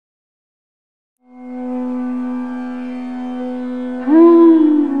Today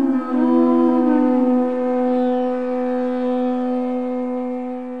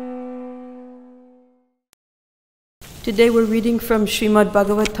we're reading from Srimad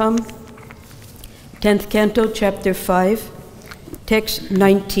Bhagavatam, 10th Canto, Chapter 5, Text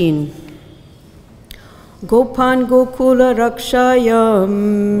 19. Gopan Gokula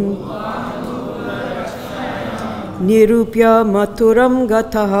Rakshayam Nirupya Maturam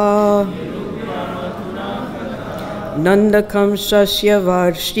Gataha Nandakam Sasya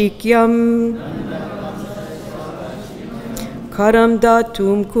Varshikyam Karam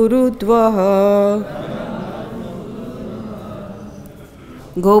Datum Kurudvaha.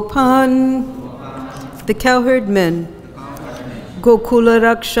 Gopan, the cowherd men, Gokula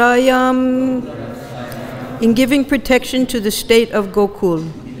Rakshayam, in giving protection to the state of Gokul.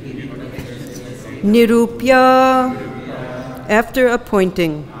 Nirupya, after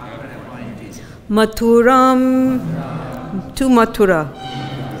appointing. Maturam, to Mathura.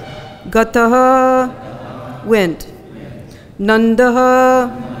 Gataha, went. Nandaha,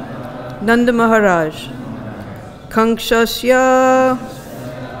 Nanda Maharaj. Kankshasya,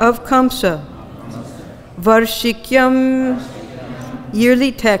 of Kamsa. Varshikyam,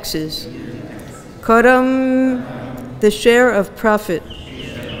 yearly taxes. Karam, the share of profit.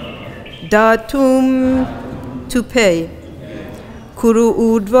 Datum, to pay. Kuru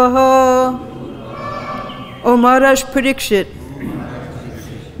Udvaha, O Maharaj Parikshit,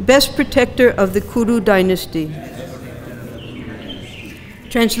 best protector of the Kuru dynasty.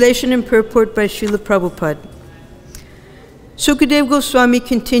 Translation and purport by Srila Prabhupada. Sukadeva Goswami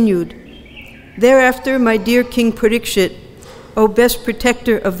continued, thereafter, my dear King Parikshit, O best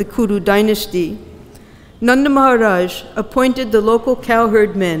protector of the Kuru dynasty, Nanda Maharaj appointed the local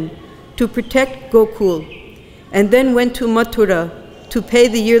cowherd men to protect Gokul, and then went to Mathura to pay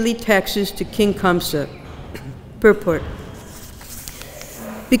the yearly taxes to King Kamsa. Purport.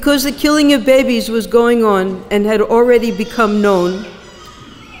 Because the killing of babies was going on and had already become known,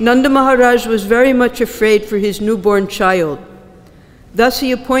 Nanda Maharaj was very much afraid for his newborn child. Thus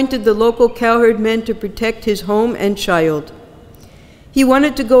he appointed the local cowherd men to protect his home and child. He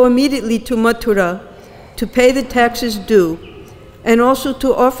wanted to go immediately to Mathura to pay the taxes due, and also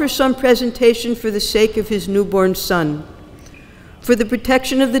to offer some presentation for the sake of his newborn son. For the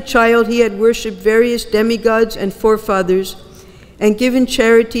protection of the child, he had worshipped various demigods and forefathers, and given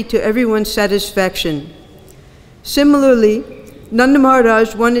charity to everyone's satisfaction. Similarly, Nanda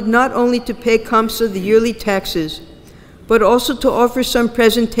Maharaj wanted not only to pay Kamsa the yearly taxes, but also to offer some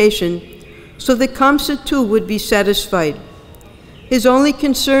presentation, so that Kamsa too would be satisfied. His only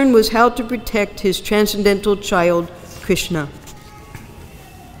concern was how to protect his transcendental child, Krishna.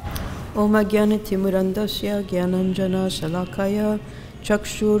 Om Ajnanatimurandasya Jnananjana Salakaya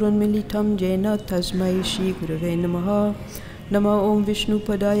Chakshurunmilitam Jena Tasmai Shri Gurave Namaha. Nama Om Vishnu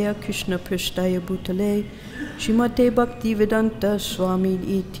Padaya Krishna Prashtaya Bhutale Shrimate Bhakti-vedanta Swami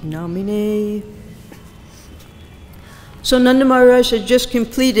Iti Namine. So Nanda Maharaj had just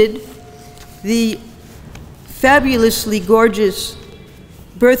completed the fabulously gorgeous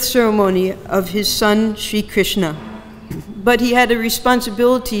birth ceremony of his son, Sri Krishna. But he had a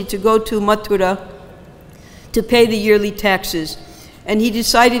responsibility to go to Mathura to pay the yearly taxes. And he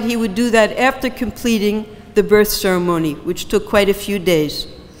decided he would do that after completing the birth ceremony, which took quite a few days.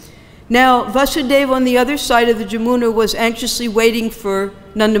 Now, Vasudeva on the other side of the Jamuna was anxiously waiting for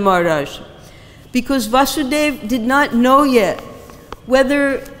Nanda Maharaj, because Vasudeva did not know yet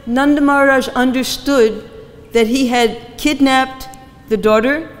whether Nanda Maharaj understood that he had kidnapped the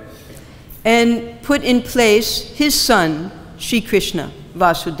daughter and put in place his son, Sri Krishna,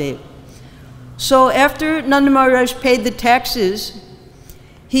 Vasudeva. So after Nanda Maharaj paid the taxes,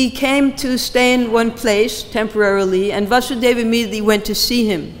 he came to stay in one place temporarily, and Vasudeva immediately went to see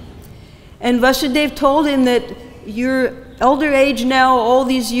him. And Vasudeva told him that you're elder age now, all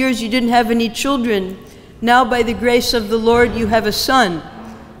these years you didn't have any children. Now by the grace of the Lord you have a son.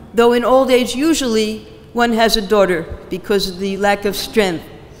 Though in old age usually one has a daughter because of the lack of strength.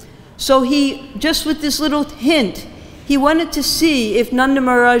 So he, just with this little hint, he wanted to see if Nanda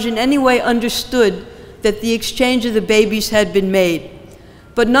Maharaj in any way understood that the exchange of the babies had been made.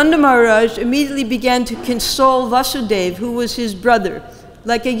 But Nanda Maharaj immediately began to console Vasudeva, who was his brother,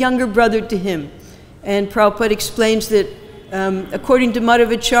 like a younger brother to him. And Prabhupada explains that according to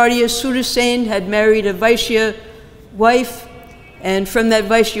Madhavacharya, Surasen had married a Vaishya wife, and from that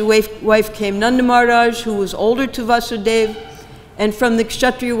Vaishya wife came Nanda Maharaj, who was older to Vasudeva, and from the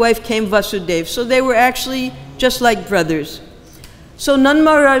Kshatriya wife came Vasudeva. So they were actually just like brothers. So Nanda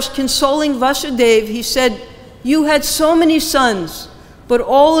Maharaj, consoling Vasudeva, he said, you had so many sons, but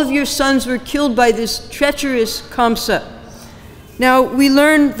all of your sons were killed by this treacherous Kamsa. Now, we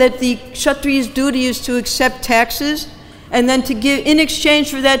learned that the Kshatriya's duty is to accept taxes and then to give, in exchange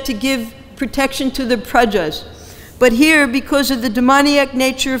for that, to give protection to the prajas. But here, because of the demoniac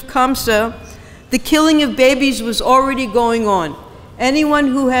nature of Kamsa, the killing of babies was already going on. Anyone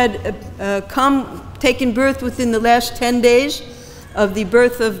who had taken birth within the last 10 days of the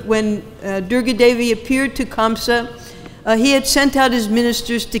birth of when Durga Devi appeared to Kamsa, he had sent out his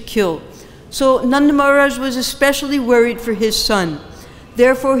ministers to kill. So Nanda Maharaj was especially worried for his son.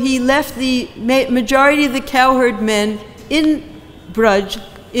 Therefore, he left the majority of the cowherd men in Braj,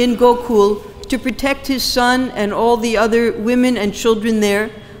 in Gokul, to protect his son and all the other women and children there,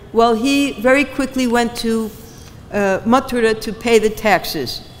 while he very quickly went to Mathura to pay the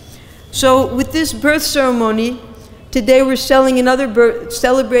taxes. So with this birth ceremony, today we're celebrating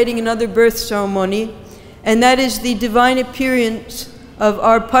another birth ceremony, and that is the divine appearance of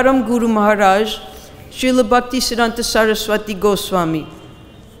our Param Guru Maharaj, Srila Bhaktisiddhanta Saraswati Goswami.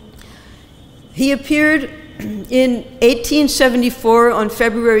 He appeared in 1874 on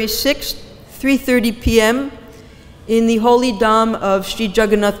February 6th, 3:30 p.m. in the holy dham of Sri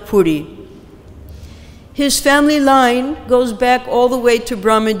Jagannath Puri. His family line goes back all the way to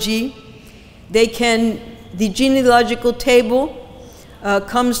Brahmaji. The genealogical table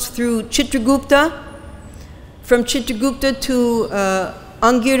comes through Chitragupta, from Chitragupta to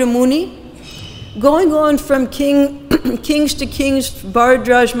Angira Muni, going on from kings to kings,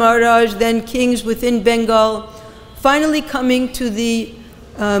 Bharadraj Maharaj, then kings within Bengal, finally coming to the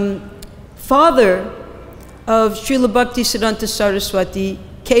father of Srila Bhaktisiddhanta Saraswati,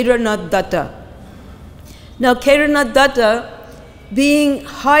 Kedarnath Datta. Now, Kedarnath Datta, being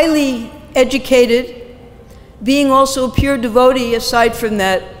highly educated, being also a pure devotee, aside from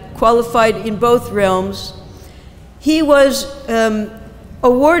that, qualified in both realms, he was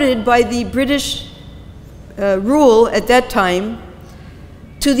awarded by the British rule at that time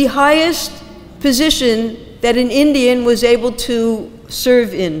to the highest position that an Indian was able to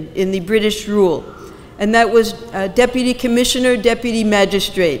serve in the British rule. And that was Deputy Commissioner, Deputy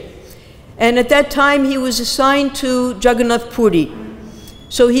Magistrate. And at that time, he was assigned to Jagannath Puri.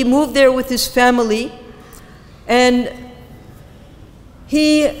 So he moved there with his family, and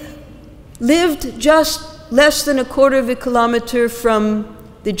he lived just less than a quarter of a kilometer from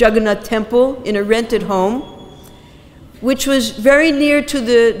the Jagannath temple in a rented home, which was very near to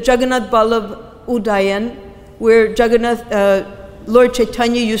the Jagannath Ballabh Udayan, where Lord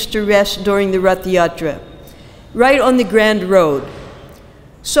Chaitanya used to rest during the Rath Yatra, right on the Grand Road.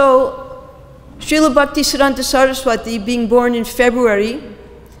 So, Srila Bhaktisiddhanta Saraswati, being born in February,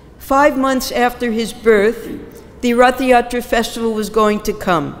 5 months after his birth, the Rath Yatra festival was going to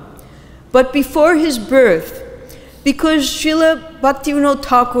come. But before his birth, because Srila Bhaktivinoda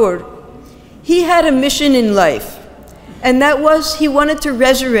Thakur, he had a mission in life, and that was he wanted to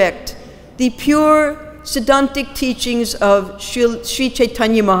resurrect the pure Siddhantic teachings of Sri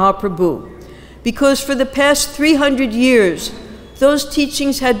Chaitanya Mahaprabhu. Because for the past 300 years, those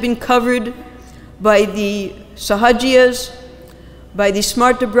teachings had been covered by the Sahajiyas, by the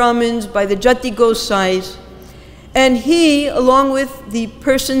Smarta Brahmins, by the Jati Gosais, and he, along with the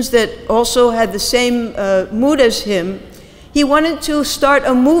persons that also had the same mood as him, he wanted to start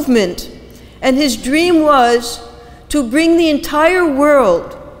a movement, and his dream was to bring the entire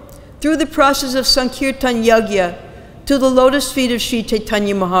world through the process of Sankirtan Yagya to the lotus feet of Sri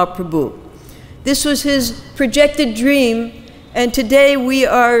Chaitanya Mahaprabhu. This was his projected dream, and today we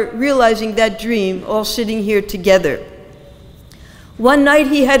are realizing that dream, all sitting here together. One night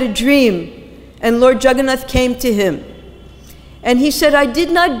he had a dream, and Lord Jagannath came to him. And he said, I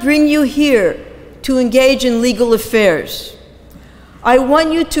did not bring you here to engage in legal affairs. I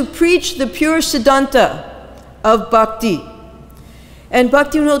want you to preach the pure Siddhanta of Bhakti. And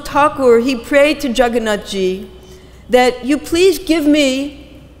Bhaktivinoda Thakur, he prayed to Jagannath Ji that you please give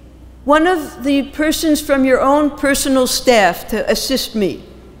me one of the persons from your own personal staff to assist me.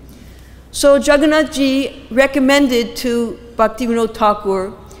 So Jagannath Ji recommended to Bhaktivinoda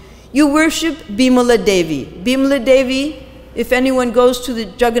Thakur, you worship Bimala Devi. Bimala Devi, if anyone goes to the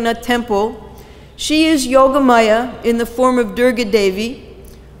Jagannath temple, she is Yogamaya in the form of Durga Devi,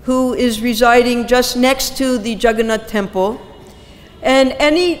 who is residing just next to the Jagannath temple. And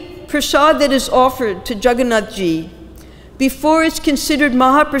any prasad that is offered to Jagannath Ji, before it's considered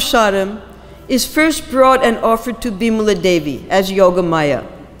Mahaprasadam, is first brought and offered to Bimala Devi as Yogamaya.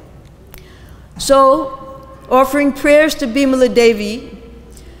 So, offering prayers to Bimala Devi,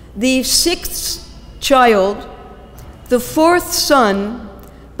 the sixth child, the fourth son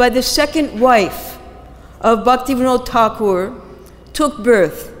by the second wife of Bhaktivinoda Thakur, took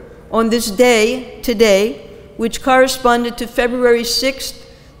birth on this day, today, which corresponded to February 6th,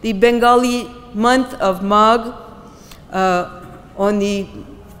 the Bengali month of Magh, on the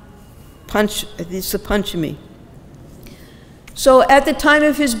Panchami. So at the time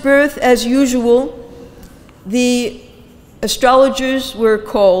of his birth, as usual, the astrologers were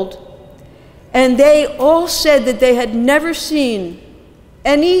called, and they all said that they had never seen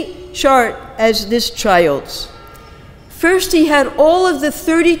any chart as this child's. First, he had all of the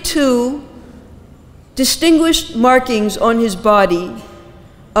 32 distinguished markings on his body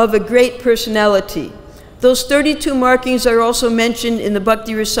of a great personality. Those 32 markings are also mentioned in the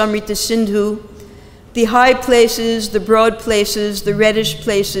Bhakti Rasamrita Sindhu: the high places, the broad places, the reddish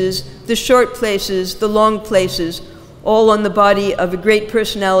places, the short places, the long places, all on the body of a great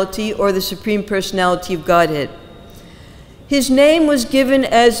personality or the Supreme Personality of Godhead. His name was given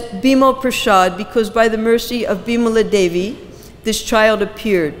as Bimal Prasad because by the mercy of Bimala Devi, this child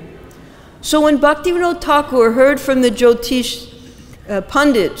appeared. So when Bhaktivinoda Thakur heard from the Jyotish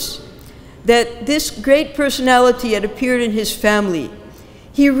Pandits that this great personality had appeared in his family,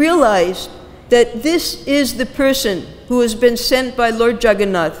 he realized that this is the person who has been sent by Lord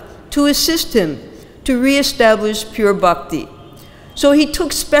Jagannath to assist him to reestablish pure bhakti. So he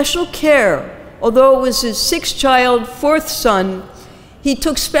took special care, although it was his sixth child, fourth son, he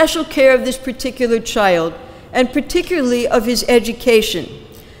took special care of this particular child, and particularly of his education.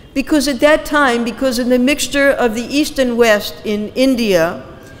 Because at that time, because of the mixture of the East and West in India,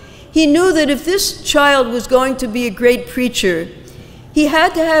 he knew that if this child was going to be a great preacher, he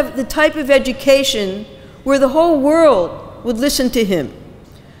had to have the type of education where the whole world would listen to him.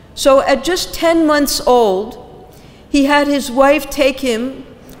 So at just 10 months old, he had his wife take him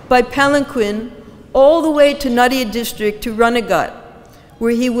by palanquin all the way to Nadia district to Ranagat,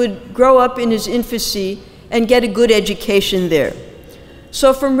 where he would grow up in his infancy and get a good education there.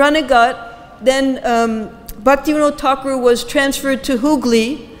 So from Ranagat, then Bhaktivinoda Thakur was transferred to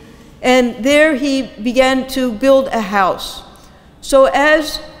Hooghly, and there he began to build a house. So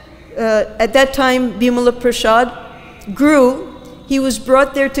as at that time Bimala Prasad grew, he was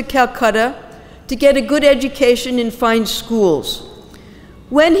brought there to Calcutta to get a good education in fine schools.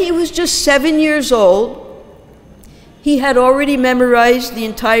 When he was just 7 years old, he had already memorized the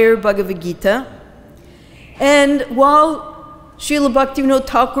entire Bhagavad-Gita, and while Srila Bhaktivinoda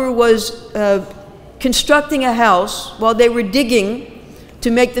Thakur was constructing a house, while they were digging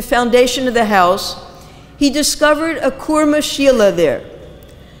to make the foundation of the house, he discovered a Kurma Shila there.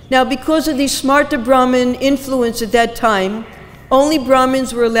 Now, because of the Smarta Brahmin influence at that time, only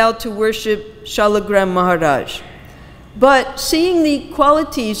Brahmins were allowed to worship Shalagram Maharaj. But seeing the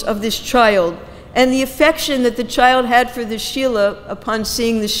qualities of this child and the affection that the child had for the Shila upon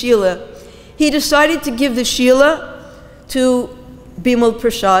seeing the Shila, he decided to give the Shila to Bimal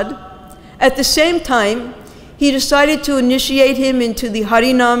Prasad. At the same time, he decided to initiate him into the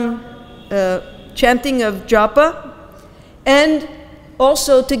Harinam chanting of japa, and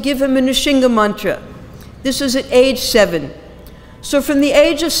also to give him a Nrsinga mantra. This was at age 7. So from the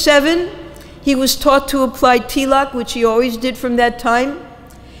age of 7, he was taught to apply tilak, which he always did from that time.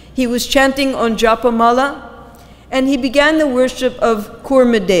 He was chanting on japa mala, and he began the worship of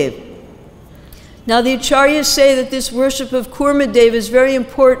Kurmadev. Now the acharyas say that this worship of Kurmadev is very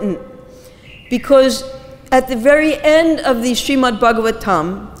important because at the very end of the Srimad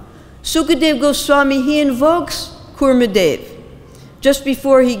Bhagavatam, Sukadev Goswami, he invokes Kurmadev just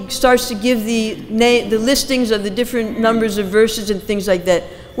before he starts to give the listings of the different numbers of verses and things like that.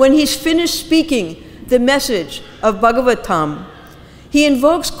 When he's finished speaking the message of Bhagavatam, he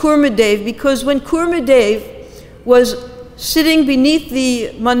invokes Kurmadev because when Kurmadev was sitting beneath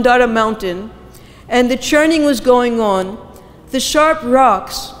the Mandara mountain and the churning was going on, the sharp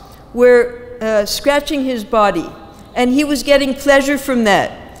rocks were scratching his body, and he was getting pleasure from that.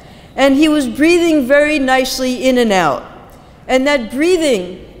 And he was breathing very nicely in and out. And that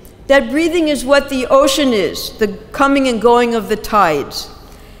breathing is what the ocean is, the coming and going of the tides.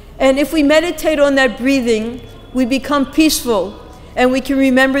 And if we meditate on that breathing, we become peaceful and we can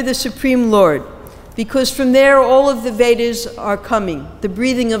remember the Supreme Lord, because from there all of the Vedas are coming, the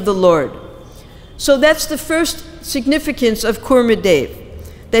breathing of the Lord. So that's the first significance of Kurmadev,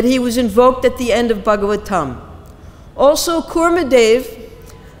 that he was invoked at the end of Bhagavatam. Also, Kurmadev,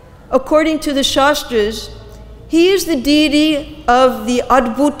 according to the Shastras, he is the deity of the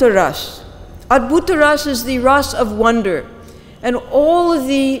Adbhuta Ras. Adbhuta Ras is the Ras of wonder, and all of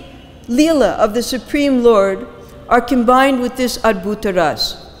the Leela of the Supreme Lord are combined with this Adbhuta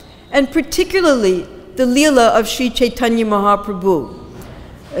Ras, and particularly the Leela of Sri Chaitanya Mahaprabhu.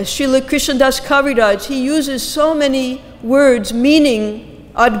 Srila Krishnadas Kaviraj, he uses so many words meaning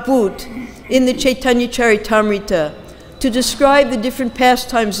Adbhut, in the Chaitanya Charitamrita to describe the different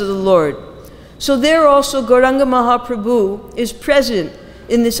pastimes of the Lord. So there also Gauranga Mahaprabhu is present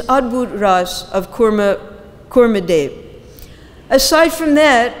in this Adbhut Ras of Kurma Dev. Aside from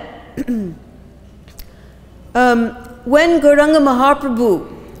that, when Gauranga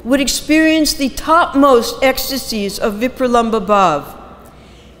Mahaprabhu would experience the topmost ecstasies of Vipralamba Bhav,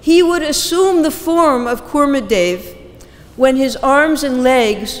 he would assume the form of Kurma Dev when his arms and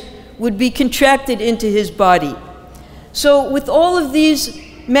legs would be contracted into his body. So with all of these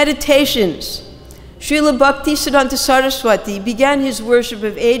meditations, Srila Bhaktisiddhanta Saraswati began his worship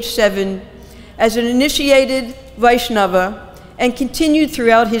of age 7 as an initiated Vaishnava and continued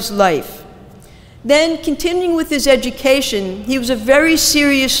throughout his life. Then, continuing with his education, he was a very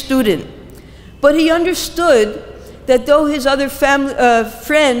serious student, but he understood that though his other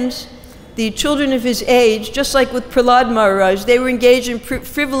friends, the children of his age, just like with Prahlad Maharaj, they were engaged in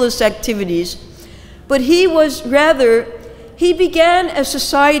frivolous activities, but he began a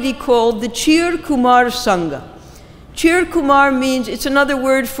society called the Chir Kumar Sangha. Chir Kumar means, it's another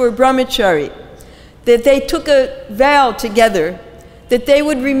word for brahmachari, that they took a vow together that they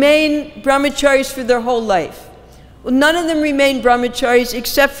would remain brahmacharis for their whole life. Well, none of them remained brahmacharis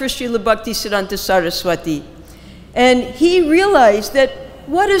except for Srila Bhaktisiddhanta Saraswati. And he realized that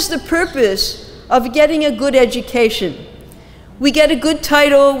what is the purpose of getting a good education? We get a good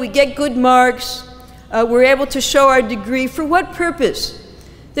title, we get good marks, we're able to show our degree. For what purpose?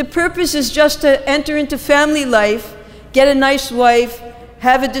 The purpose is just to enter into family life, get a nice wife,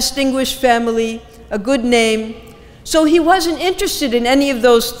 have a distinguished family, a good name. So he wasn't interested in any of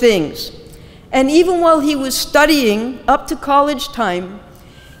those things. And even while he was studying up to college time,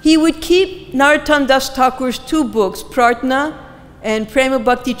 he would keep Narottam Das Thakur's 2 books, Prarthana and Prema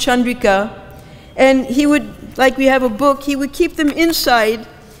Bhakti Chandrika, and he would, like we have a book, he would keep them inside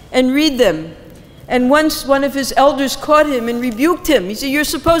and read them. And once one of his elders caught him and rebuked him. He said, "You're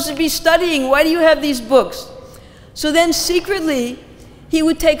supposed to be studying, why do you have these books?" So then secretly, he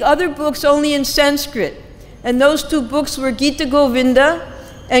would take other books only in Sanskrit. And those 2 books were Gita Govinda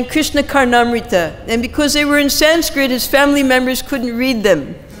and Krishna Karnamrita. And because they were in Sanskrit, his family members couldn't read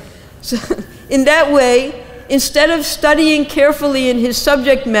them. So in that way, instead of studying carefully in his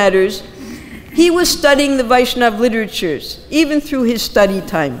subject matters, he was studying the Vaishnava literatures, even through his study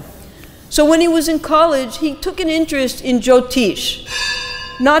time. So when he was in college, he took an interest in Jyotish,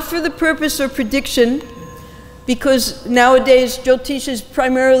 not for the purpose of prediction, because nowadays Jyotish is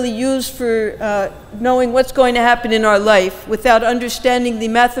primarily used for knowing what's going to happen in our life without understanding the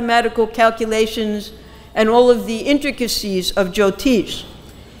mathematical calculations and all of the intricacies of Jyotish.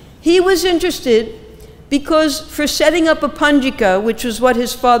 He was interested because for setting up a Panjika, which was what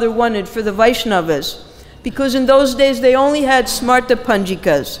his father wanted for the Vaishnavas, because in those days they only had Smarta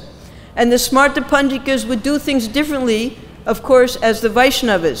Panjikas. And the Smarta Panjikas would do things differently, of course, as the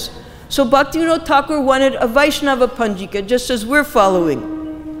Vaishnavas. So Bhaktivinoda Thakur wanted a Vaishnava Panjika, just as we're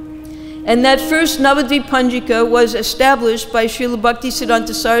following. And that first Navadvip Panjika was established by Srila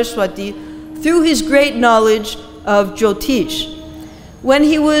Bhaktisiddhanta Saraswati through his great knowledge of Jyotish. When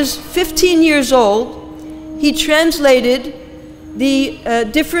he was 15 years old, he translated the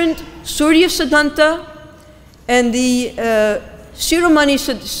different Surya Siddhanta and the Shiromani,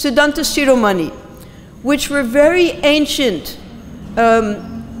 Siddhanta Shiromani, which were very ancient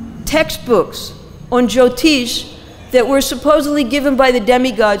textbooks on Jyotish that were supposedly given by the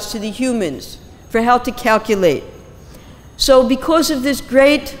demigods to the humans for how to calculate. So because of this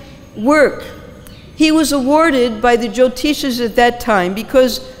great work, he was awarded by the Jyotishas at that time,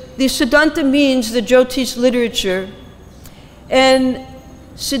 because the Siddhanta means the Jyotish literature. And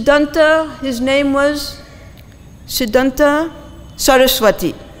Siddhanta, his name was Siddhanta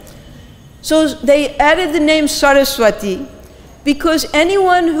Saraswati. So they added the name Saraswati because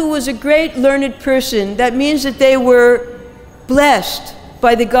anyone who was a great learned person, that means that they were blessed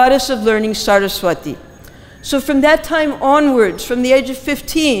by the goddess of learning, Saraswati. So from that time onwards, from the age of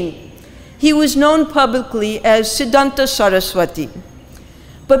 15, he was known publicly as Siddhanta Saraswati.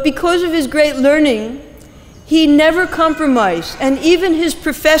 But because of his great learning, he never compromised. And even his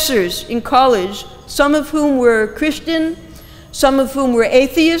professors in college, some of whom were Christian, some of whom were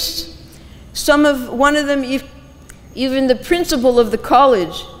atheists, one of them, even the principal of the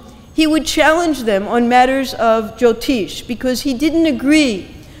college, he would challenge them on matters of Jyotish because he didn't agree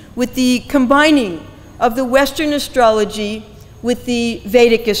with the combining of the Western astrology with the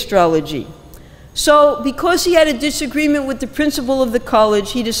Vedic astrology. So because he had a disagreement with the principal of the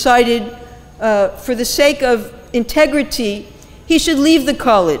college, he decided for the sake of integrity, he should leave the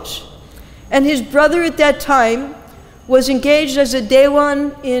college. And his brother at that time was engaged as a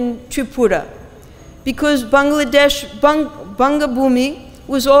Dewan in Tripura, because Bangladesh, Bangabhumi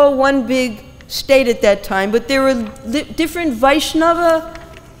was all one big state at that time, but there were different Vaishnava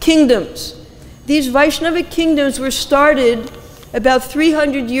kingdoms. These Vaishnava kingdoms were started about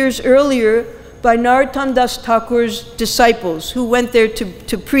 300 years earlier by Narottam Das Thakur's disciples who went there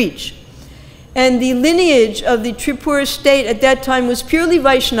to preach. And the lineage of the Tripura state at that time was purely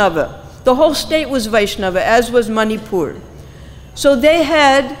Vaishnava. The whole state was Vaishnava, as was Manipur. So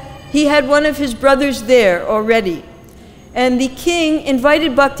he had one of his brothers there already. And the king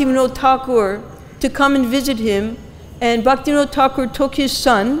invited Bhaktivinoda Thakur to come and visit him, and Bhaktivinoda Thakur took his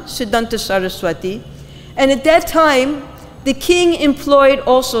son, Siddhanta Saraswati, and at that time, the king employed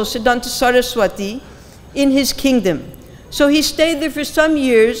also Siddhanta Saraswati in his kingdom. So he stayed there for some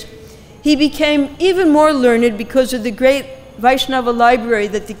years. He became even more learned because of the great Vaishnava library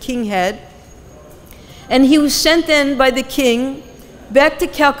that the king had. And he was sent then by the king back to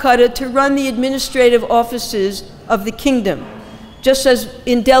Calcutta to run the administrative offices of the kingdom. Just as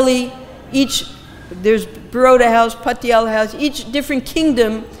in Delhi, there's Baroda House, Patiala House, each different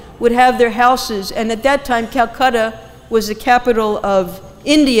kingdom would have their houses. And at that time, Calcutta was the capital of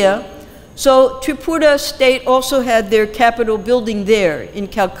India. So Tripura state also had their capital building there in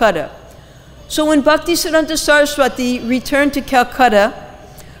Calcutta. So when Bhaktisiddhanta Saraswati returned to Calcutta,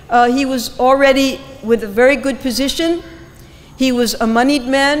 he was already with a very good position. He was a moneyed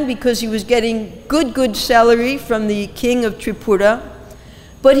man because he was getting good salary from the king of Tripura.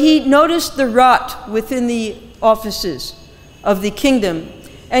 But he noticed the rot within the offices of the kingdom,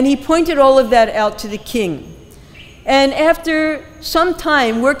 and he pointed all of that out to the king. And after some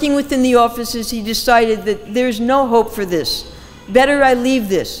time working within the offices, he decided that there's no hope for this. Better I leave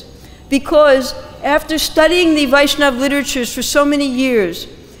this. Because after studying the Vaishnava literatures for so many years,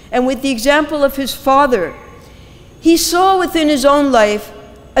 and with the example of his father, he saw within his own life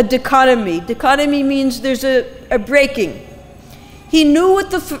a dichotomy. Dichotomy means there's a breaking. He knew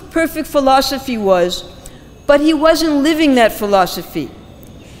what the perfect philosophy was, but he wasn't living that philosophy.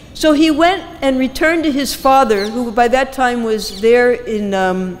 So he went and returned to his father, who by that time was there in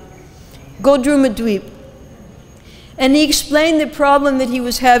Godrumadweep, and he explained the problem that he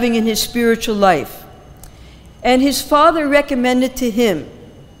was having in his spiritual life. And his father recommended to him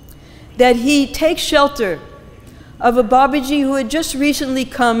that he take shelter of a Babaji who had just recently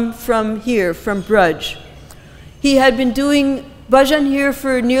come from here, from Braj. He had been doing bhajan here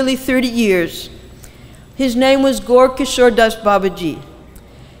for nearly 30 years. His name was Gaur Kishore Das Babaji.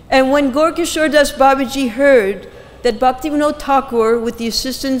 And when Gaur Kishore Das Babaji heard that Bhaktivinoda Thakur, with the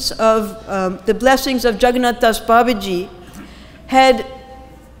assistance of the blessings of Jagannath Das Babaji, had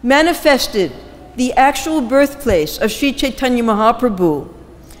manifested the actual birthplace of Sri Chaitanya Mahaprabhu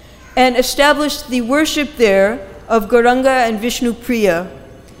and established the worship there of Gauranga and Vishnu Priya,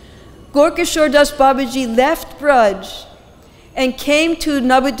 Gaur Kishore Das Babaji left Braj and came to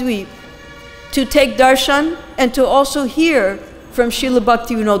Navadvip to take darshan and to also hear from Srila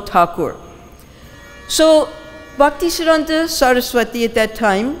Bhaktivinoda Thakur. So Bhaktisiddhanta Saraswati at that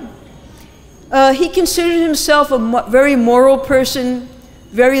time, he considered himself a very moral person,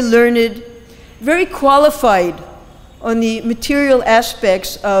 very learned, very qualified on the material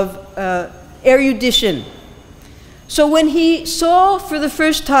aspects of erudition. So when he saw for the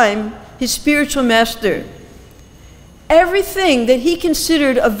first time his spiritual master, everything that he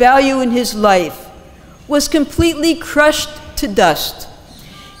considered of value in his life was completely crushed to dust.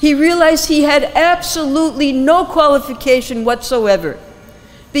 He realized he had absolutely no qualification whatsoever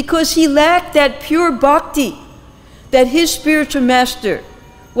because he lacked that pure bhakti that his spiritual master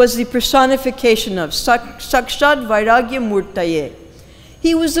was the personification of, Sakshat Vairagya Murtaye.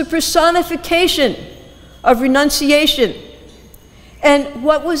 He was the personification of renunciation. And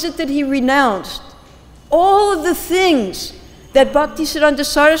what was it that he renounced? All of the things that Bhaktisiddhanta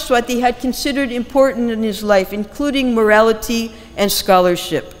Saraswati had considered important in his life, including morality and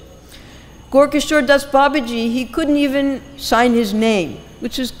scholarship. Gaur Kishore Das Babaji, he couldn't even sign his name,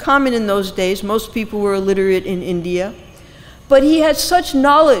 which was common in those days. Most people were illiterate in India. But he had such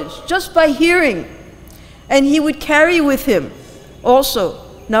knowledge just by hearing. And he would carry with him also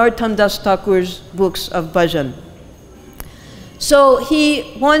Narottam Das Thakur's books of bhajan. So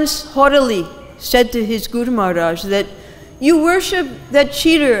he once haughtily said to his Guru Maharaj that you worship that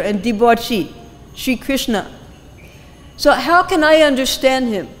cheater and debauchee, Sri Krishna. So how can I understand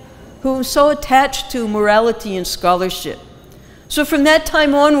him, who is so attached to morality and scholarship? So from that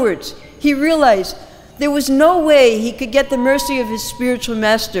time onwards, he realized there was no way he could get the mercy of his spiritual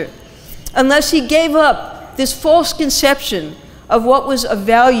master unless he gave up this false conception of what was of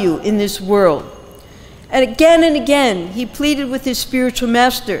value in this world. And again, he pleaded with his spiritual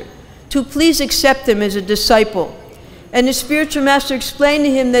master to please accept him as a disciple. And his spiritual master explained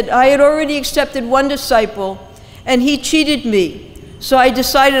to him that I had already accepted one disciple, and he cheated me. So I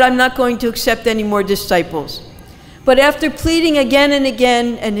decided I'm not going to accept any more disciples. But after pleading again and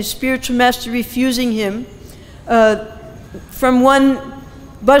again, and his spiritual master refusing him, from one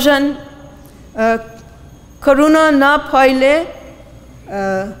bhajan, Karuna na paile,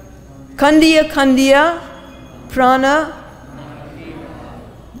 Kandiya Kandiya, Prana,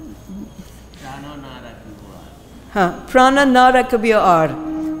 Prana Nara Kabir.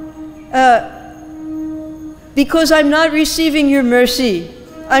 Because I'm not receiving your mercy,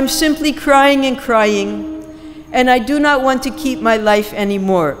 I'm simply crying and crying, and I do not want to keep my life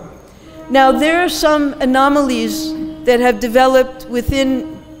anymore. Now, there are some anomalies that have developed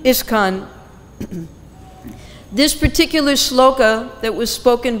within ISKCON. This particular sloka that was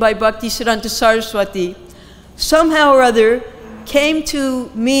spoken by Bhaktisiddhanta Saraswati somehow or other came to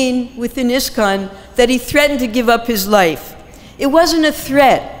mean within ISKCON that he threatened to give up his life. It wasn't a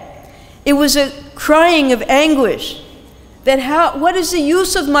threat. It was a crying of anguish that what is the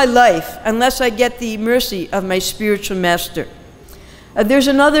use of my life unless I get the mercy of my spiritual master? There's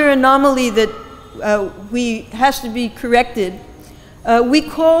another anomaly that has to be corrected. We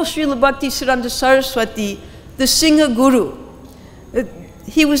call Srila Bhaktisiddhanta Saraswati the Singha Guru.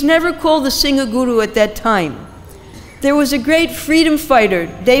 He was never called the Singha Guru at that time. There was a great freedom fighter,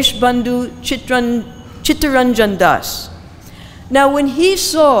 Deshbandhu Chittaranjan Das. Now, when he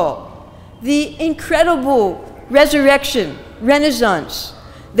saw the incredible resurrection, renaissance,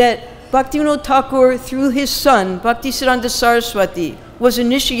 that Bhaktivinoda Thakur, through his son, Bhaktisiddhanta Saraswati, was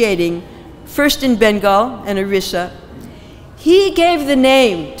initiating, first in Bengal and Orissa, he gave the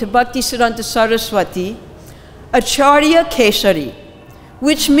name to Bhaktisiddhanta Saraswati, Acharya Kesari,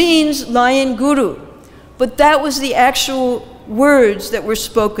 which means lion guru. But that was the actual words that were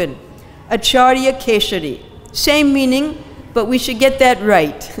spoken, Acharya Kesari. Same meaning, but we should get that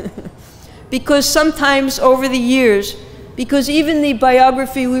right. Because sometimes over the years, because even the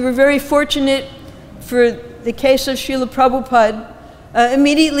biography, we were very fortunate for the case of Srila Prabhupada.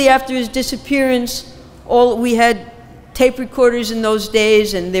 Immediately after his disappearance, we had tape recorders in those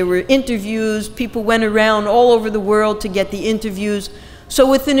days, and there were interviews. People went around all over the world to get the interviews. So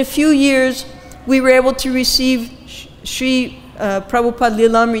within a few years, we were able to receive Sri Prabhupada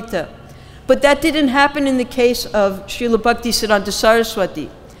Lilamrita. But that didn't happen in the case of Srila Bhaktisiddhanta Saraswati.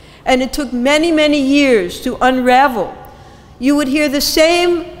 And it took many, many years to unravel. You would hear the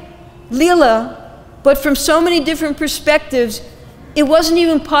same Leela, but from so many different perspectives, it wasn't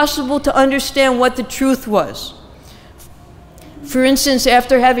even possible to understand what the truth was. For instance,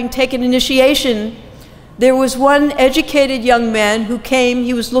 after having taken initiation, there was one educated young man who came,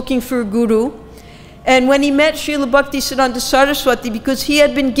 he was looking for a guru, and when he met Srila Bhaktisiddhanta Saraswati, because he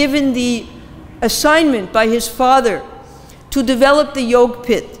had been given the assignment by his father to develop the Yog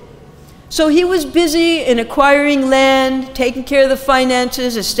Pit. So he was busy in acquiring land, taking care of the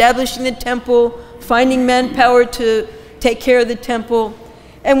finances, establishing the temple, finding manpower to take care of the temple.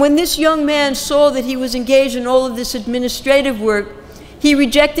 And when this young man saw that he was engaged in all of this administrative work, he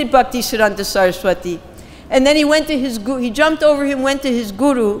rejected Bhaktisiddhanta Saraswati. And then he went to his guru, he jumped over him, went to his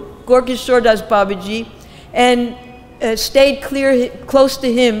guru, Gorkishore Das Babaji, and stayed close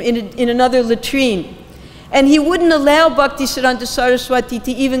to him in another latrine. And he wouldn't allow Bhaktisiddhanta Saraswati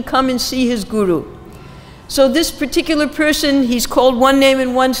to even come and see his guru. So this particular person, he's called one name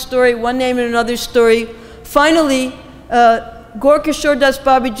in one story, one name in another story. Finally, Gorkishore Das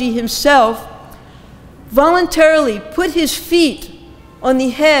Babaji himself voluntarily put his feet on the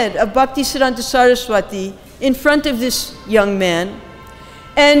head of Bhaktisiddhanta Saraswati in front of this young man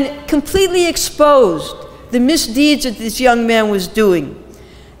and completely exposed the misdeeds that this young man was doing.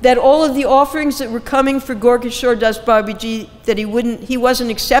 That all of the offerings that were coming for Gorkishore Das Babaji, that he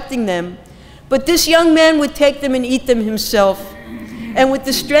wasn't accepting them, but this young man would take them and eat them himself. And with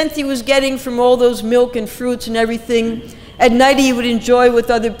the strength he was getting from all those milk and fruits and everything, at night he would enjoy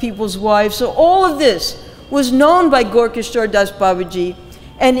with other people's wives. So all of this was known by Gorkishore Das Babaji,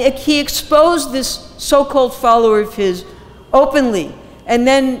 and he exposed this so-called follower of his openly. And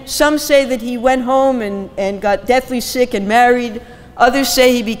then some say that he went home and got deathly sick and married. Others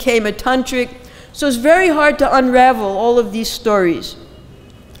say he became a tantric. So it's very hard to unravel all of these stories.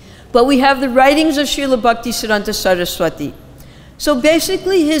 But we have the writings of Srila Bhaktisiddhanta Saraswati. So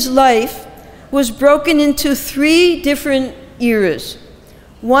basically his life was broken into 3 different eras.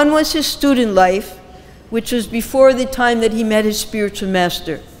 One was his student life, which was before the time that he met his spiritual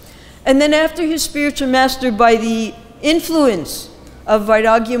master. And then after his spiritual master, by the influence of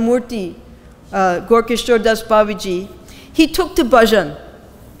Vairagya Murti, Gorkishore Das Babaji, he took to bhajan.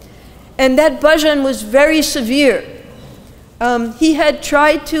 And that bhajan was very severe.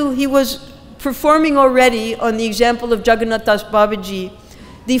 He was performing already, on the example of Jagannath Das Babaji,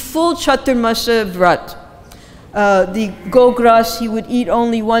 the full Chaturmasa Vrat. The gogras he would eat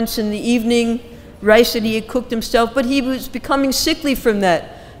only once in the evening, rice that he had cooked himself, but he was becoming sickly from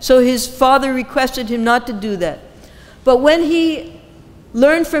that. So his father requested him not to do that. But when he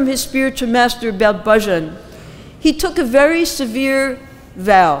learned from his spiritual master about bhajan, he took a very severe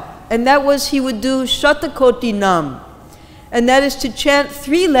vow, and that was he would do Shatakoti Nam, and that is to chant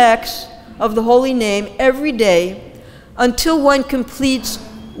 3 lakhs of the holy name every day until one completes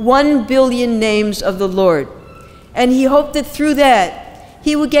 1 billion names of the Lord. And he hoped that through that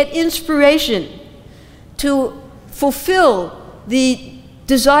he would get inspiration to fulfill the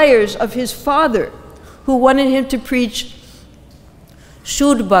desires of his father, who wanted him to preach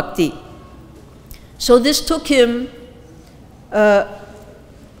Shuddha Bhakti. So this took him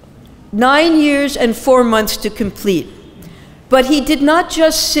 9 years and 4 months to complete. But he did not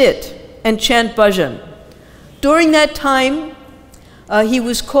just sit and chant bhajan. During that time, he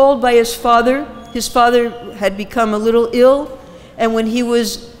was called by his father. His father had become a little ill, and when he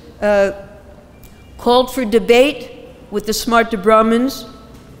was called for debate with the Smarta Brahmins,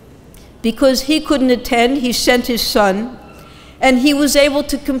 because he couldn't attend, he sent his son, and he was able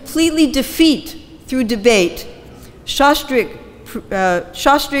to completely defeat, through debate, Shastric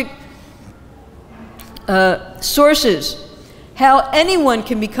sources, how anyone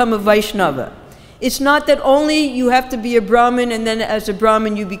can become a Vaishnava. It's not that only you have to be a Brahmin and then as a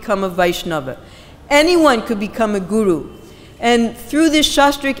Brahmin you become a Vaishnava. Anyone could become a guru. And through this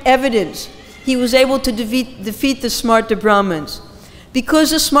Shastric evidence, he was able to defeat the Smarta Brahmins.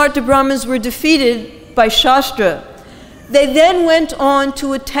 Because the Smarta Brahmins were defeated by Shastra, they then went on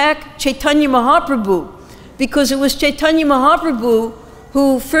to attack Chaitanya Mahaprabhu, because it was Chaitanya Mahaprabhu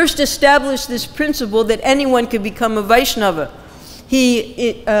who first established this principle that anyone could become a Vaishnava.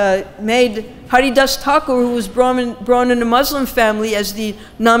 He made Haridas Thakur, who was born in a Muslim family, as the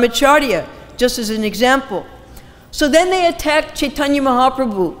Namacharya, just as an example. So then they attacked Chaitanya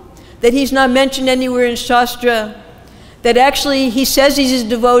Mahaprabhu, that he's not mentioned anywhere in Shastra, that actually he says he's a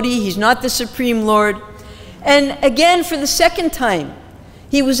devotee, he's not the Supreme Lord. And again, for the second time,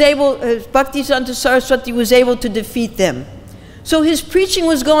 he was able, Bhaktisiddhanta Saraswati was able to defeat them. So his preaching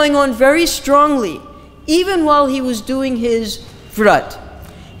was going on very strongly, even while he was doing his vrat.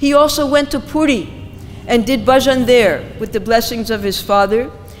 He also went to Puri and did bhajan there with the blessings of his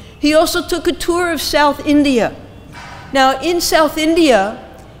father. He also took a tour of South India. Now in South India,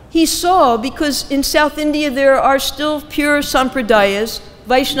 he saw, because in South India there are still pure sampradayas,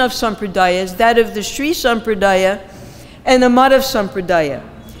 Vaishnav sampradayas, that of the Sri Sampradaya and the Madhav Sampradaya.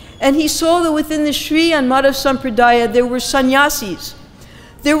 And he saw that within the Sri and Madhav Sampradaya there were sannyasis.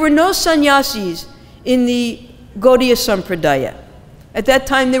 There were no sannyasis in the Gaudiya Sampradaya. At that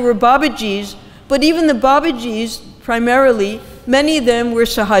time there were Babajis, but even the Babajis, primarily, many of them were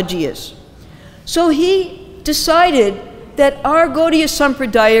Sahajiyas. So he decided that our Gaudiya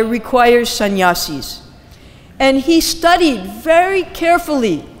Sampradaya requires sannyasis. And he studied very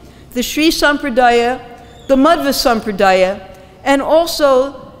carefully the Sri Sampradaya, the Madhva Sampradaya, and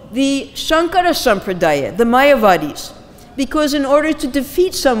also the Shankara Sampradaya, the Mayavadis. Because in order to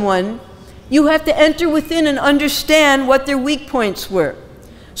defeat someone, you have to enter within and understand what their weak points were.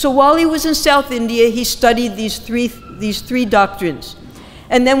 So while he was in South India, he studied these three doctrines.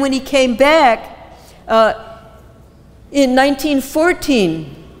 And then when he came back, in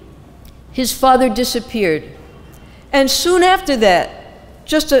 1914, his father disappeared. And soon after that,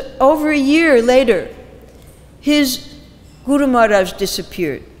 just over a year later, his Guru Maharaj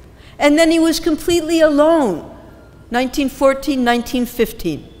disappeared. And then he was completely alone, 1914,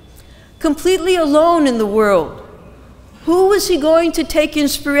 1915. Completely alone in the world. Who was he going to take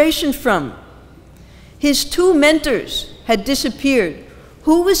inspiration from? His 2 mentors had disappeared.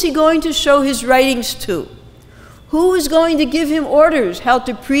 Who was he going to show his writings to? Who was going to give him orders how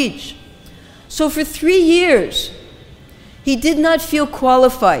to preach? So for 3 years, he did not feel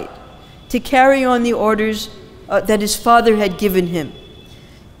qualified to carry on the orders that his father had given him.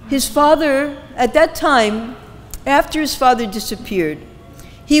 His father, at that time, after his father disappeared,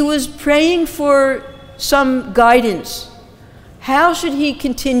 he was praying for some guidance. How should he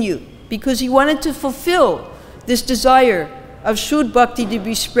continue? Because he wanted to fulfill this desire of Shuddha Bhakti to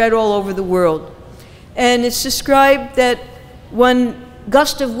be spread all over the world. And it's described that one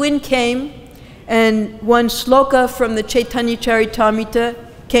gust of wind came and one sloka from the Chaitanya Charitamrita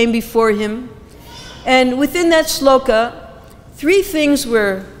came before him. And within that sloka, 3 things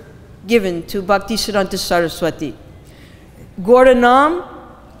were given to Bhaktisiddhanta Saraswati. Gaura Nam,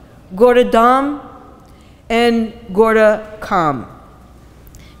 Gaura Dham, and Gaura Kam.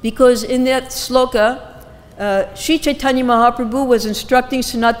 Because in that sloka, Sri Chaitanya Mahaprabhu was instructing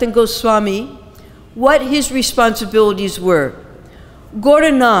Sanatana Goswami what his responsibilities were.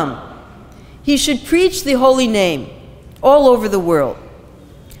 Gaura Nam, he should preach the holy name all over the world.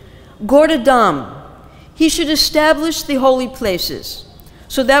 Gaura Dham, he should establish the holy places.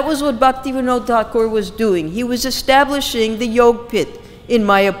 So that was what Bhaktivinoda Thakur was doing. He was establishing the Yog Pit in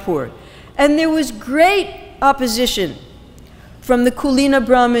Mayapur. And there was great opposition from the Kulina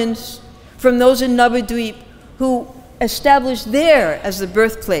Brahmins, from those in Navadvip, who established there as the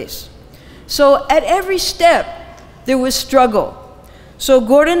birthplace. So at every step, there was struggle. So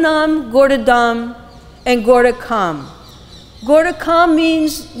Gaura Nam, Gaura Dham, and Gaura Kam. Gaura Kam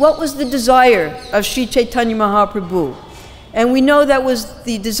means what was the desire of Sri Chaitanya Mahaprabhu. And we know that was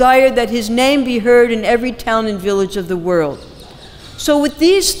the desire that his name be heard in every town and village of the world. So with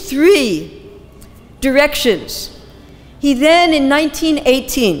these three directions, he then in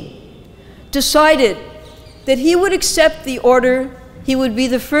 1918 decided that he would accept the order. He would be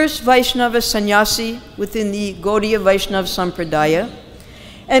the first Vaishnava sannyasi within the Gaudiya Vaishnava Sampradaya.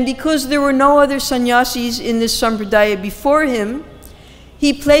 And because there were no other sannyasis in this Sampradaya before him,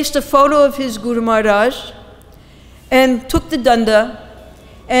 he placed a photo of his Guru Maharaj and took the danda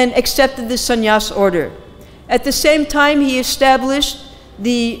and accepted the sannyas order. At the same time, he established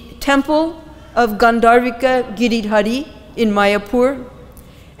the temple of Gandharvika Giridhari in Mayapur.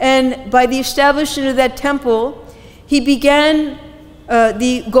 And by the establishment of that temple, he began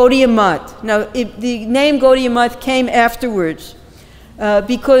the Gaudiya Math. Now, the name Gaudiya Math came afterwards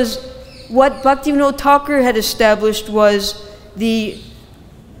because what Bhaktivinoda Thakur had established was the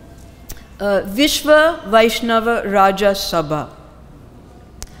Vishva Vaishnava Raja Sabha.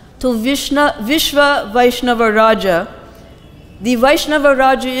 To Vishva Vaishnava Raja, the Vaishnava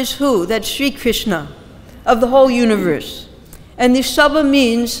Raja is who? That's Sri Krishna of the whole universe. And the Sabha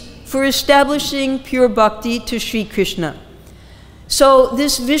means for establishing pure bhakti to Sri Krishna. So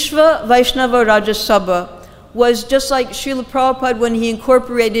this Vishva Vaishnava Raja Sabha was just like Srila Prabhupada when he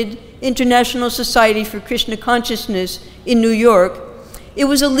incorporated International Society for Krishna Consciousness in New York. It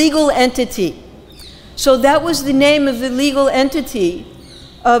was a legal entity. So that was the name of the legal entity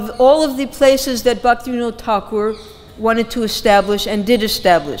of all of the places that Bhaktivinoda Thakur wanted to establish and did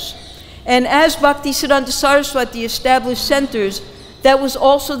establish. And as Bhaktisiddhanta Saraswati established centers, that was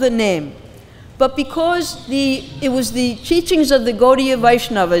also the name. But because it was the teachings of the Gaudiya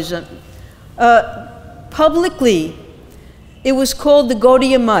Vaishnavism, publicly it was called the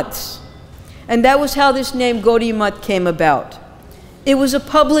Gaudiya Maths. And that was how this name Gaudiya Math came about. It was a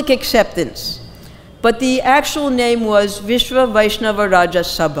public acceptance. But the actual name was Vishva Vaishnava Raja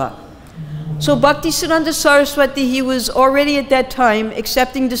Sabha. So Bhaktisiddhanta Saraswati, he was already at that time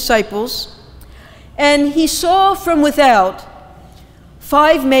accepting disciples, and he saw from without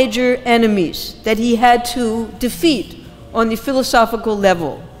 5 major enemies that he had to defeat on the philosophical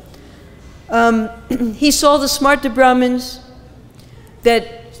level. He saw the Smarta Brahmins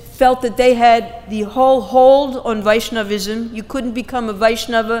that felt that they had the whole hold on Vaishnavism. You couldn't become a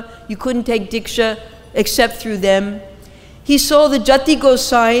Vaishnava, you couldn't take Diksha except through them. He saw the Jati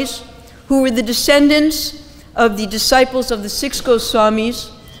Gosais, who were the descendants of the disciples of the 6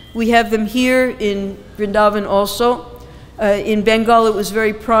 Goswamis. We have them here in Vrindavan also. In Bengal it was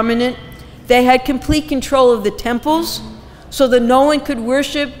very prominent. They had complete control of the temples, so that no one could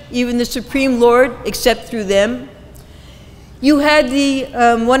worship even the Supreme Lord except through them. You had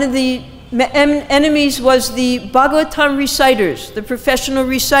one of the enemies was the Bhagavatam reciters, the professional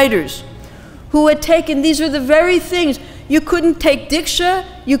reciters, who had taken, these are the very things, you couldn't take Diksha,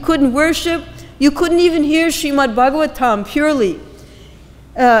 you couldn't worship, you couldn't even hear Srimad Bhagavatam purely.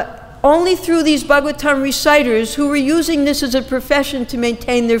 Only through these Bhagavatam reciters who were using this as a profession to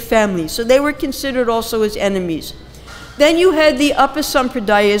maintain their families. So they were considered also as enemies. Then you had the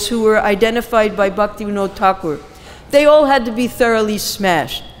Apasampradayas who were identified by Bhaktivinoda Thakur. They all had to be thoroughly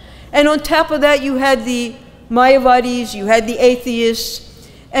smashed. And on top of that, you had the Mayavadis, you had the atheists,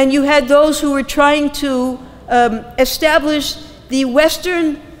 and you had those who were trying to establish the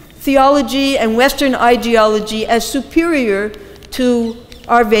Western theology and Western ideology as superior to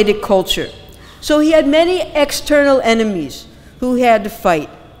our Vedic culture. So he had many external enemies who he had to fight.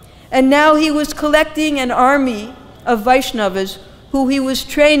 And now he was collecting an army of Vaishnavas who he was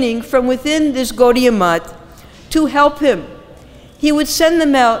training from within this Gaudiya Math to help him. He would send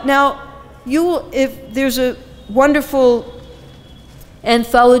them out. Now, if there's a wonderful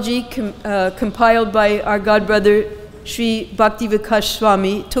anthology compiled by our godbrother Sri Bhakti Vikas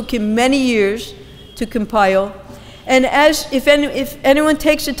Swami. It took him many years to compile. And if anyone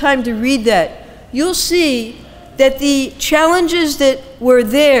takes the time to read that, you'll see that the challenges that were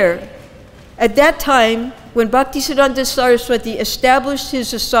there at that time when Bhaktisiddhanta Saraswati established his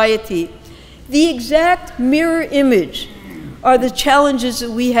society, the exact mirror image are the challenges that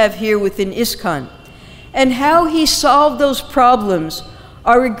we have here within ISKCON. And how he solved those problems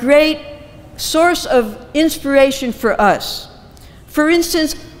are a great source of inspiration for us. For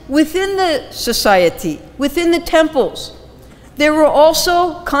instance, within the society, within the temples, there were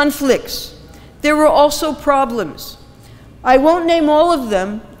also conflicts. There were also problems. I won't name all of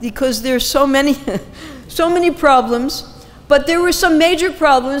them because there's so many, so many problems, but there were some major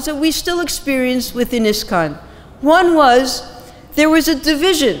problems that we still experience within ISKCON. One was, there was a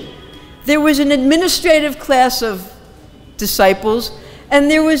division. There was an administrative class of disciples, and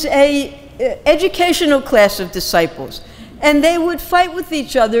there was an educational class of disciples. And they would fight with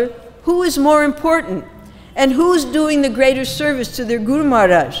each other who is more important and who is doing the greater service to their Guru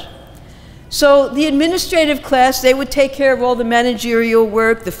Maharaj. So the administrative class, they would take care of all the managerial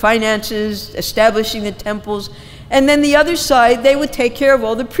work, the finances, establishing the temples, and then the other side, they would take care of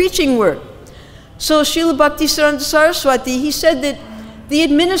all the preaching work. So Srila Bhaktisiddhanta Saraswati, he said that the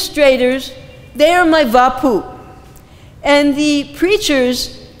administrators, they are my Vapu, and the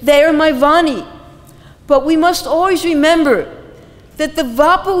preachers, they are my Vani. But we must always remember that the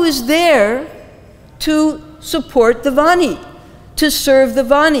Vapu is there to support the Vani, to serve the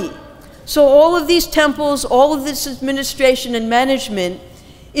Vani. So all of these temples, all of this administration and management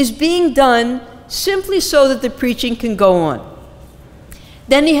is being done simply so that the preaching can go on.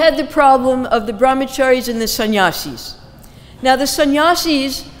 Then he had the problem of the brahmacharis and the sannyasis. Now the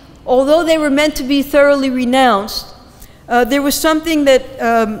sannyasis, although they were meant to be thoroughly renounced, there was something that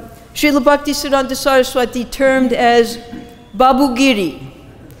Srila Bhaktisiddhanta Saraswati termed as babugiri.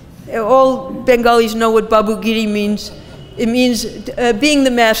 All Bengalis know what babugiri means. It means being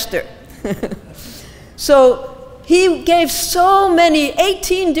the master. So he gave so many,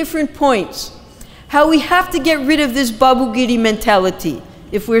 18 different points, how we have to get rid of this babugiri mentality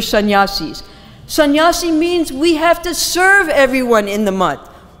if we're sannyasis. Sannyasi means we have to serve everyone in the mutt.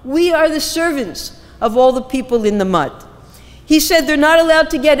 We are the servants of all the people in the mutt. He said they're not allowed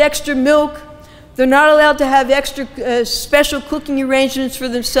to get extra milk. They're not allowed to have extra special cooking arrangements for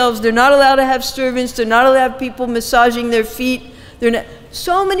themselves. They're not allowed to have servants. They're not allowed to have people massaging their feet.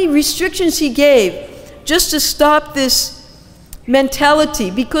 So many restrictions he gave just to stop this mentality,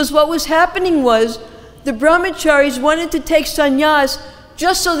 because what was happening was the brahmacharis wanted to take sannyas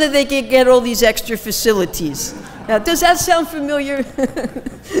just so that they could get all these extra facilities. Now, does that sound familiar?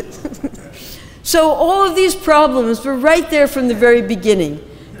 So all of these problems were right there from the very beginning.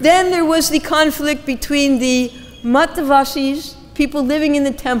 Then there was the conflict between the Mattavasis, people living in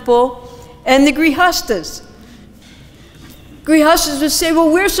the temple, and the Grihastas. Grihastas would say,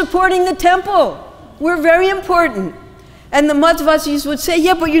 well, we're supporting the temple. We're very important. And the Mattavasis would say,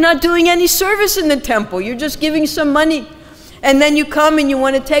 yeah, but you're not doing any service in the temple. You're just giving some money. And then you come and you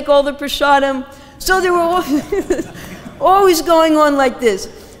want to take all the prasadam. So they were always going on like this.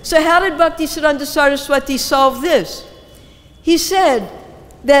 So how did Bhaktisiddhanta Saraswati solve this? He said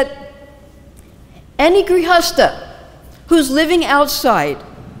that any grihasta who's living outside,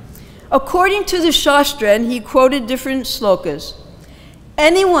 according to the Shastra, and he quoted different slokas,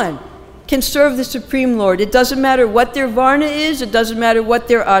 anyone can serve the Supreme Lord. It doesn't matter what their varna is, it doesn't matter what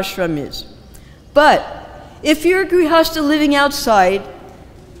their ashram is. But if you're a grihasta living outside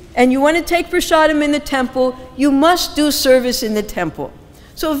and you want to take prasadam in the temple, you must do service in the temple.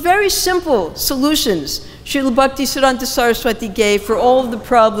 So very simple solutions Srila Bhaktisiddhanta Saraswati gave for all of the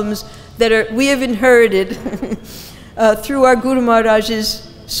problems that we have inherited through our Guru Maharaj's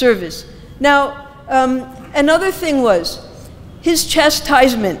service. Now, another thing was his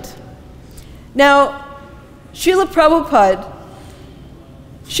chastisement. Now, Srila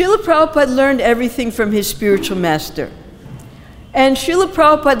Prabhupada learned everything from his spiritual master. And Srila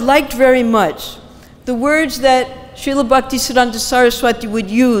Prabhupada liked very much the words that Srila Bhaktisiddhanta Saraswati would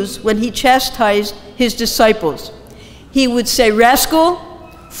use when he chastised his disciples. He would say, rascal,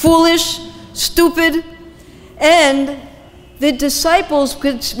 foolish, stupid, and the disciples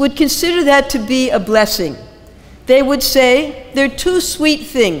would consider that to be a blessing. They would say, there are two sweet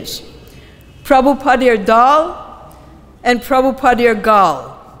things, Prabhupada dal and Prabhupada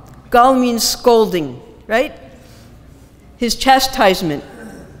gal. Gal means scolding, right? His chastisement.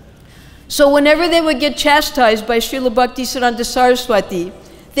 So whenever they would get chastised by Srila Bhaktisiddhanta Saraswati,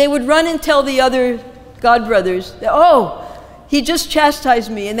 they would run and tell the other godbrothers, that, oh, he just chastised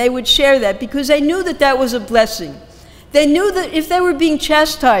me, and they would share that because they knew that that was a blessing. They knew that if they were being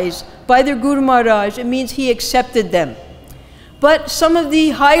chastised by their Guru Maharaj, it means he accepted them. But some of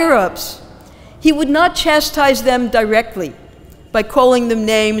the higher-ups, he would not chastise them directly by calling them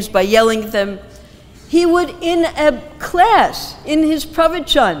names, by yelling at them. He would, in a class, in his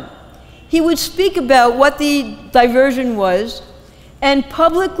pravachan, he would speak about what the diversion was and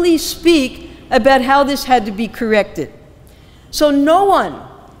publicly speak about how this had to be corrected. So no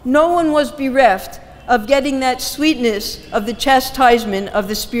one was bereft of getting that sweetness of the chastisement of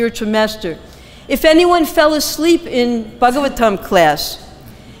the spiritual master. If anyone fell asleep in Bhagavatam class,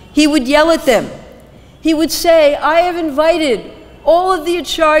 he would yell at them. He would say, I have invited all of the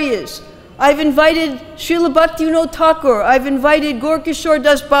acharyas. I've invited Srila Bhakti-Vinod Thakur. I've invited Gaur-Kishore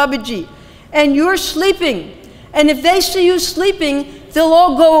Das Babaji. And you're sleeping. And if they see you sleeping, they'll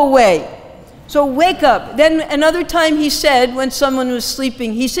all go away. So wake up. Then another time he said, when someone was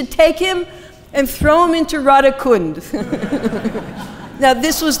sleeping, he said, take him and throw him into Radha Kund. Now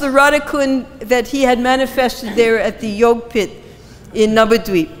this was the Radha Kund that he had manifested there at the Yog Pit in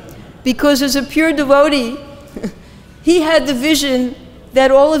Navadvip. Because as a pure devotee, he had the vision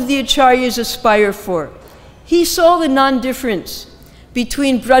that all of the acharyas aspire for. He saw the non-difference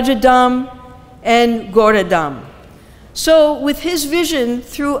between Brajadam and Gauradam. So with his vision,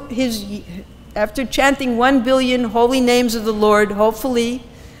 through his, after chanting 1 billion holy names of the Lord, hopefully,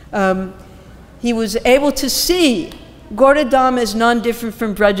 he was able to see Gauradam as non-different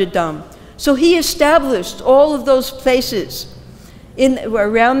from Brajadam. So he established all of those places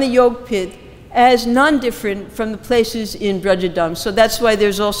around the Yog Pit as non-different from the places in Brajadam. So that's why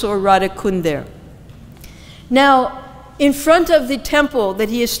there's also a Radha Kund there. Now, in front of the temple that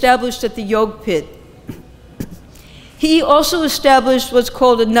he established at the Yog Pit, he also established what's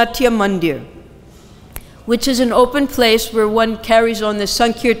called a Natya Mandir, which is an open place where one carries on the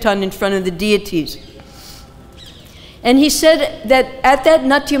Sankirtan in front of the deities. And he said that at that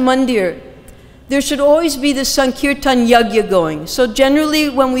Natya Mandir, there should always be the Sankirtan Yagya going. So generally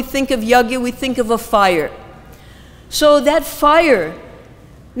when we think of Yagya, we think of a fire. So that fire,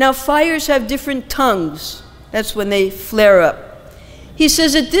 now fires have different tongues. That's when they flare up. He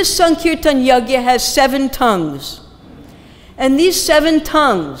says that this Sankirtan Yagya has 7 tongues. And these 7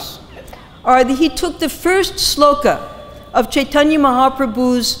 tongues are, he took the first sloka of Chaitanya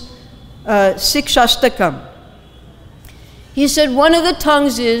Mahaprabhu's Sikshastakam. He said one of the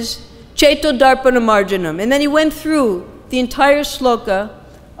tongues is Chaito Darpana Marjanam. And then he went through the entire sloka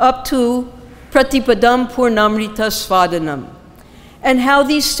up to Pratipadam Purnamrita Svadanam. And how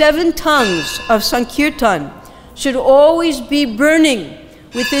these 7 tongues of Sankirtan should always be burning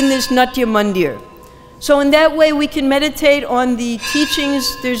within this Natya Mandir. So in that way we can meditate on the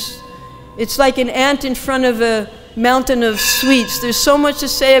teachings. It's like an ant in front of a mountain of sweets. There's so much to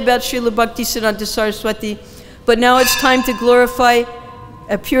say about Srila Bhaktisiddhanta Saraswati, but now it's time to glorify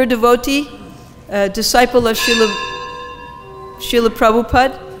a pure devotee, a disciple of Srila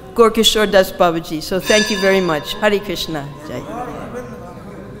Prabhupada, Gaur-Kishore Das Babaji. So thank you very much. Hare Krishna. Jai.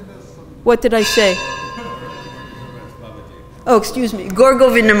 What did I say? Oh, excuse me. Gaur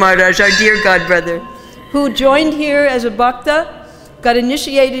Govinda Maharaj, our dear godbrother, who joined here as a bhakta, got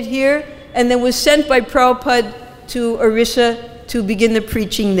initiated here, and then was sent by Prabhupada to Orissa to begin the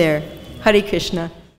preaching there. Hare Krishna.